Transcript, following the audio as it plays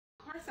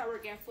course I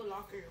work at Foot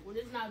Locker. When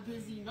it's not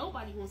busy,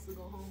 nobody wants to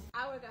go home.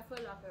 I work at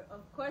Foot Locker.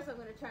 Of course I'm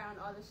gonna try on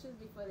all the shoes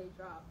before they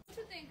drop. What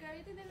you think, girl?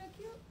 You think they look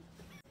cute?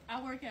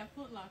 I work at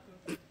Foot Locker.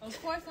 Of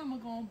course I'm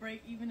gonna go on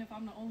break even if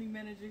I'm the only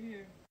manager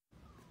here.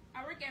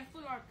 I work at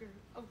Foot Locker.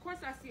 Of course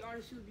I see all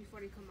the shoes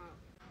before they come out.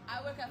 I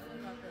work at Foot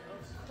Locker.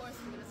 Of course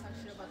I'm gonna talk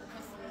shit about the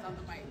customers on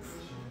the bikes.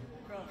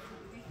 Bro,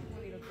 these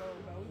people need to go,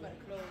 bro. We better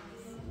close.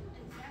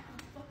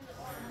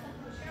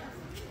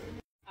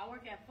 I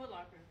work at Foot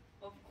Locker.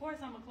 Of course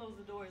I'm gonna close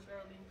the doors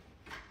early.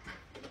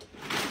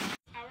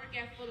 I work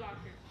at Foot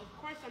Locker. Of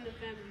course I'm the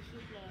family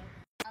shoe club.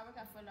 I work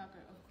at Foot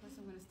Locker. Of course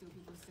I'm gonna steal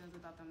people's sales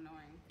without them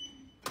knowing.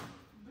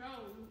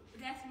 Bro,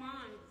 that's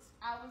mine.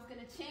 I was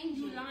gonna change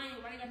You it.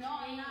 lying, right? No,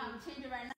 I'm not. I'm changing right now.